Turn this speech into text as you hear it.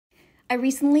I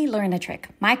recently learned a trick.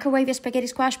 Microwave your spaghetti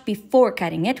squash before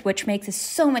cutting it, which makes it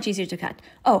so much easier to cut.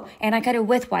 Oh, and I cut it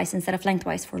widthwise instead of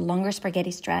lengthwise for longer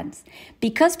spaghetti strands.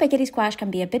 Because spaghetti squash can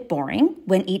be a bit boring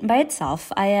when eaten by itself,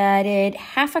 I added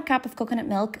half a cup of coconut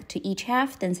milk to each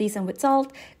half, then season with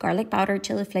salt, garlic powder,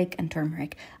 chili flake, and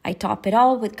turmeric. I top it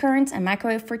all with currants and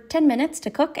microwave for 10 minutes to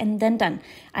cook and then done.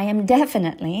 I am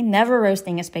definitely never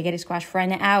roasting a spaghetti squash for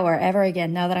an hour ever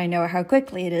again now that I know how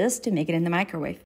quickly it is to make it in the microwave.